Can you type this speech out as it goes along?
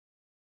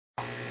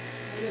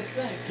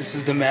This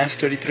is the Mass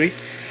 33,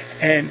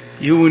 and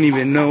you wouldn't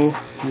even know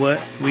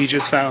what we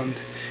just found.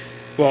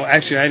 Well,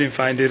 actually, I didn't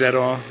find it at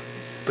all,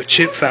 but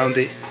Chip found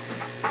it.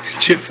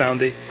 Chip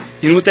found it.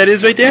 You know what that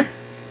is right there?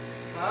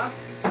 Huh?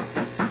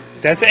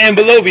 That's an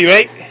ambelobe,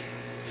 right?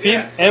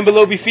 Yeah.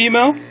 Ambelobe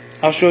female.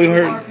 I'll show you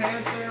her.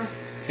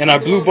 And our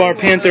blue bar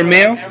panther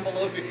male.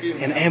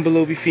 And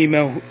ambelobe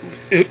female.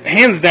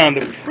 Hands down,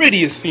 the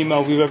prettiest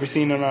female we've ever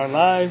seen in our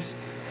lives.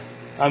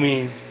 I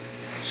mean,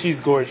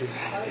 she's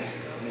gorgeous.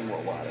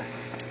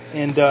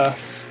 And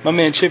my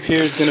man Chip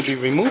here is going to be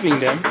removing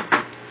them.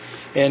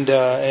 And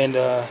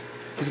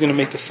he's going to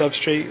make the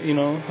substrate, you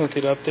know, hook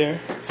it up there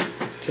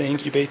to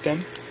incubate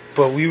them.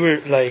 But we were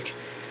like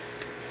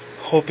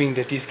hoping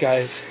that these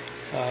guys,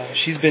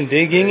 she's been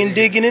digging and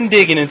digging and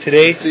digging, and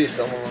today, See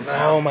some of them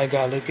now. oh my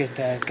God, look at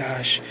that!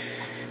 Gosh,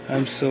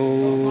 I'm so.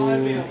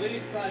 Probably at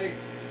least like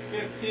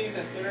 15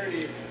 to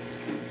 30.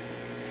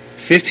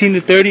 15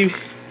 to 30.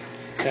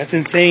 That's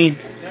insane.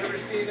 Never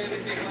seen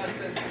anything less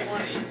than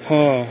 20.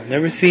 Oh,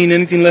 never seen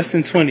anything less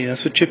than 20.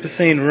 That's what Chip is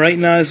saying right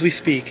now as we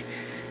speak.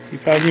 You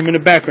probably hear him in the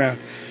background.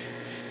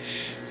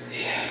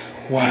 Yeah.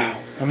 Wow.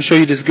 I'm gonna show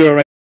you this girl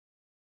right.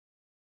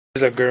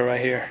 There's our girl right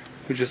here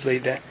who just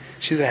laid that.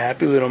 She's a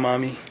happy little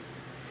mommy.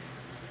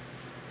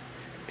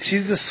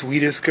 She's the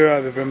sweetest girl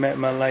I've ever met in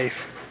my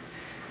life.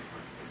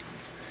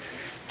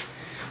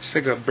 She's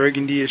like a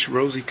burgundy-ish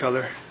rosy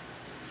color.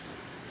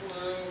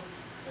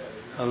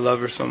 I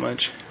love her so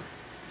much.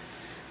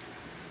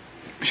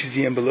 She's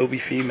the ambelobe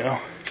female.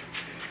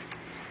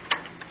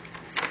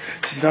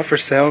 She's not for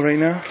sale right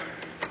now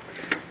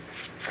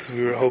because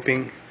we were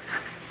hoping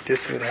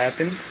this would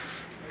happen.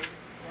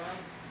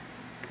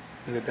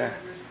 Look at that.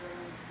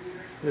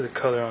 Look at the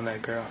color on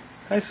that girl.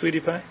 Hi, sweetie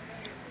pie.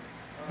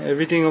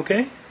 Everything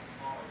okay?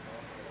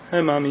 Hi,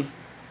 mommy.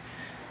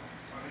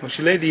 Well,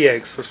 she laid the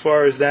eggs. So as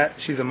far as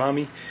that, she's a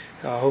mommy.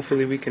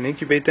 Hopefully we can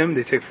incubate them.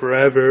 They take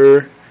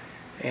forever.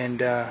 And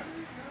the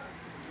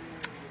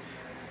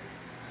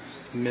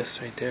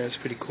mist right there is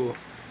pretty cool.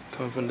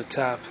 Coming from the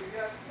top.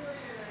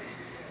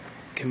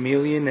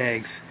 Chameleon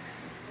eggs.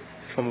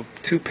 From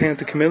 2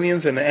 Panther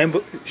Chameleons, and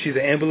she's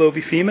an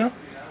ambelobe female.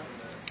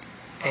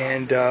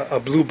 And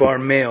a blue bar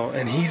male.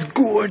 And he's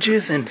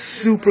gorgeous and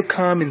super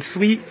calm and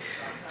sweet.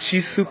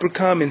 She's super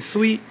calm and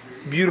sweet.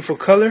 Beautiful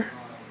color.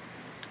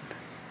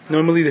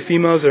 Normally the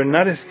females are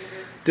not as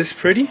this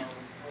pretty.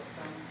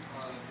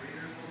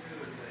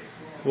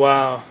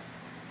 Wow.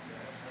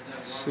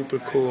 Super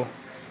cool.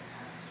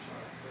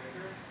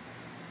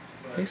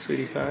 Hey,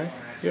 sweetie pie.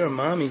 You're a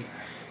mommy.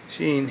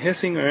 She ain't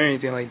hissing or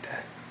anything like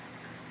that.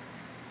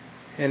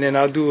 And then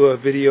I'll do a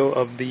video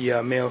of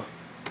the male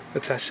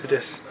attached to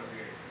this.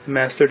 The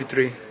Mass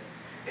 33.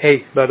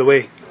 Hey, by the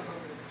way,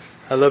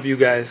 I love you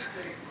guys.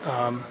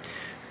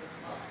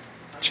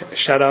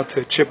 Shout out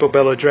to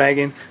Chipobello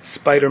Dragon,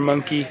 Spider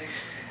Monkey,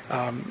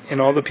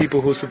 and all the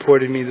people who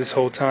supported me this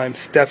whole time.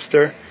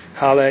 Stepster,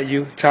 holla at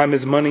you. Time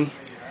is money.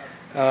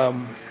 The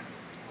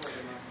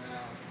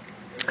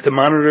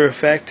Monitor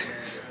Effect.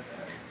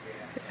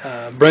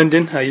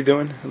 Brendan, how you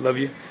doing? I love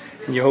you.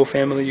 And your whole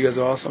family, you guys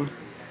are awesome.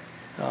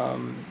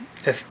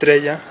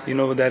 Estrella, you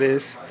know what that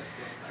is.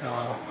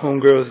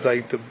 Homegirl is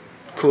like the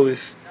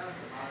coolest.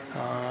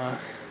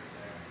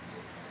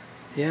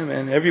 Yeah,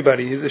 man,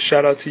 everybody. Here's a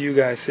shout out to you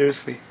guys,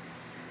 seriously.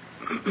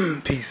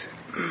 Peace.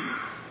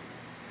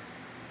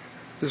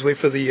 Just wait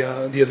for the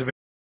other video.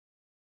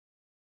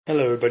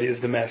 Hello, everybody.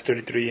 It's the Mass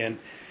 33, and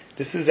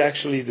this is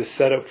actually the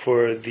setup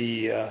for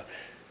the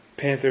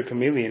Panther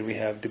Chameleon. We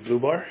have the blue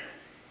bar,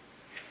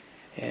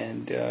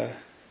 and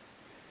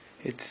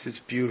it's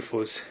beautiful.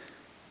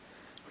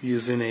 We're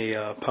using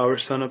a power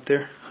sun up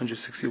there,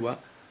 160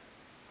 watt,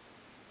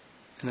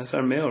 and that's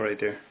our male right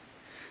there.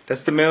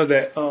 That's the male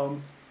that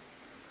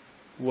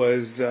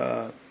was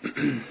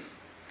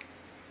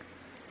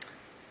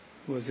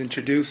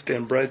introduced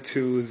and bred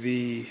to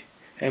the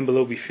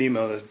ambelobe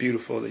female. That's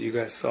beautiful that you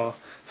guys saw.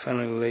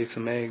 Finally laid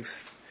some eggs.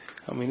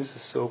 I mean, this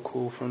is so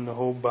cool from the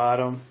whole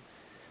bottom.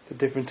 The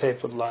different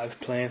type of live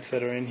plants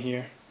that are in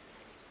here.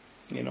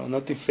 You know,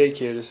 nothing fake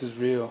here. This is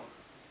real.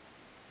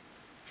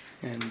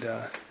 And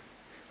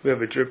we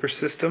have a dripper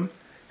system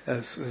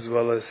as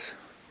well as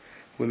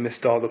we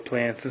missed all the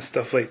plants and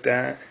stuff like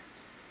that.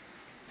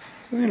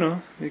 So, you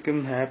know, make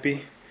them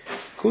happy.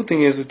 Cool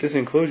thing is with this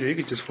enclosure, you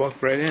could just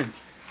walk right in.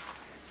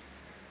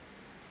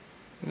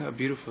 Look how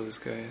beautiful this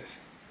guy is.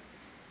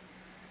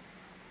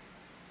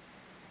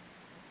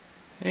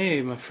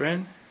 Hey, my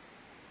friend.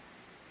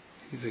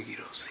 He's like, you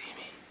don't see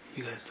me.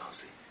 You guys don't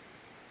see.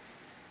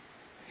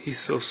 He's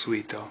so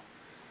sweet, though.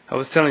 I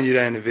was telling you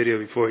that in the video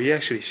before. He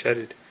actually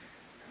shedded.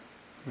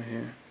 Right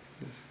here.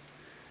 There's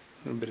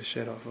a little bit of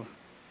shed off him.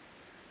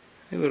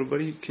 Hey, little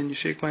buddy, can you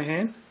shake my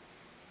hand?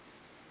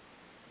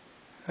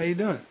 How you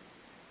doing?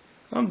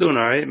 I'm doing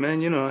alright,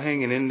 man. You know,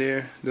 hanging in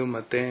there, doing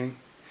my thing.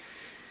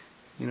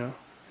 You know.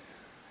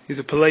 He's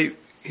a polite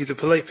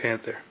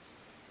panther.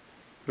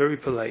 Very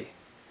polite.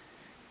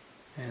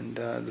 And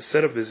the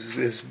setup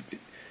is,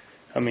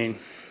 I mean,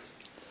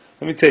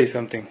 let me tell you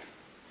something.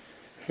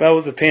 If I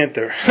was a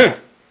panther,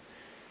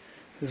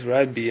 This is where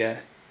I'd be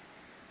at.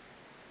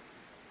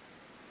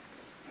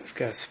 This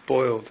guy's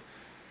spoiled.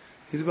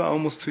 He's about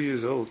almost 2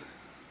 years old.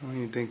 I don't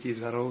even think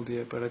he's that old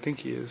yet, but I think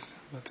he is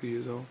about 2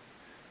 years old.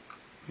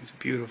 He's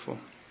beautiful.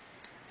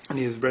 And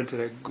he is bred to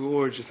that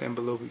gorgeous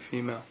Ambelobe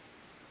female.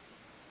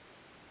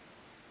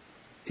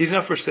 He's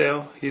not for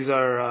sale. He's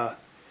our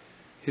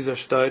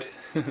stud.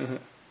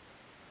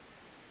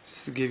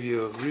 Just to give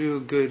you a real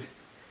good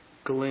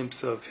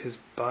glimpse of his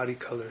body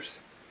colors.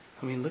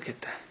 I mean, look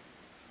at that.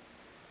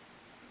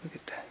 Look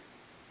at that.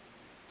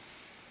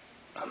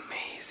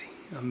 Amazing.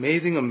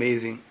 Amazing,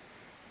 amazing.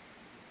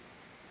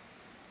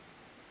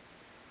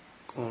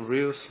 Going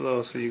real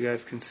slow so you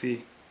guys can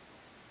see.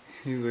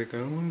 He's like, I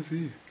don't want to see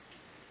you.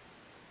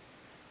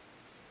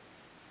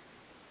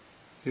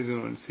 He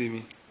doesn't want to see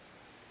me.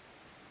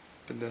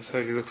 But that's how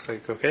he looks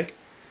like, okay?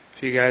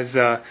 If you guys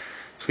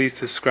please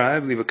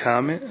subscribe, leave a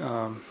comment,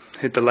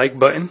 hit the like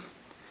button,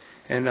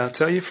 and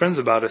tell your friends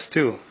about us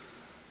too.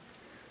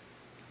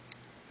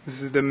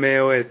 This is the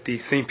male at the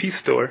St. Pete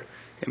store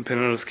in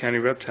Pinellas County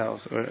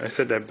Reptiles, or I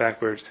said that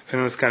backwards.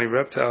 Pinellas County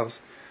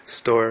Reptiles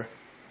store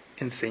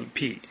in St.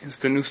 Pete. It's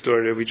the new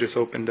store that we just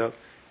opened up,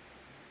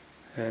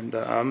 and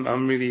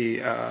I'm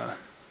really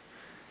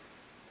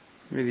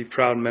really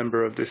proud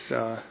member of this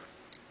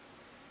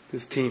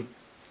this team.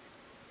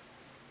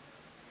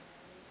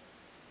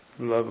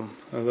 I love them.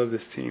 I love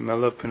this team. I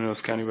love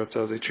Pinellas County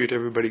Reptiles. They treat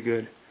everybody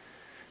good.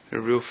 They're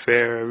real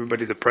fair.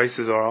 Everybody, the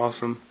prices are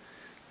awesome.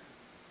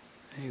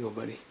 There you go,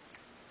 buddy.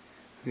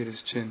 Look at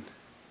his chin.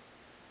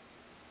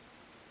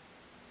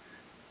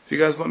 If you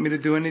guys want me to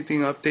do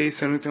anything,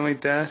 updates, anything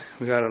like that,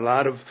 we got a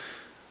lot of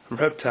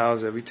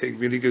reptiles that we take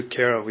really good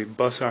care of. We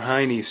bust our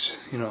heinies,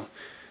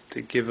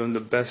 to give them the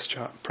best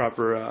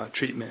proper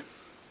treatment.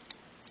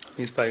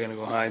 He's probably going to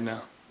go hide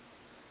now.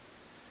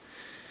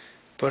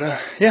 But,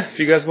 yeah, if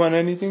you guys want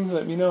anything,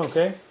 let me know,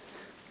 okay?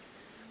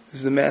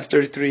 This is the Mass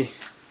 33,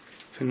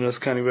 Pinellas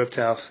County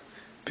Reptiles.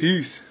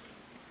 Peace.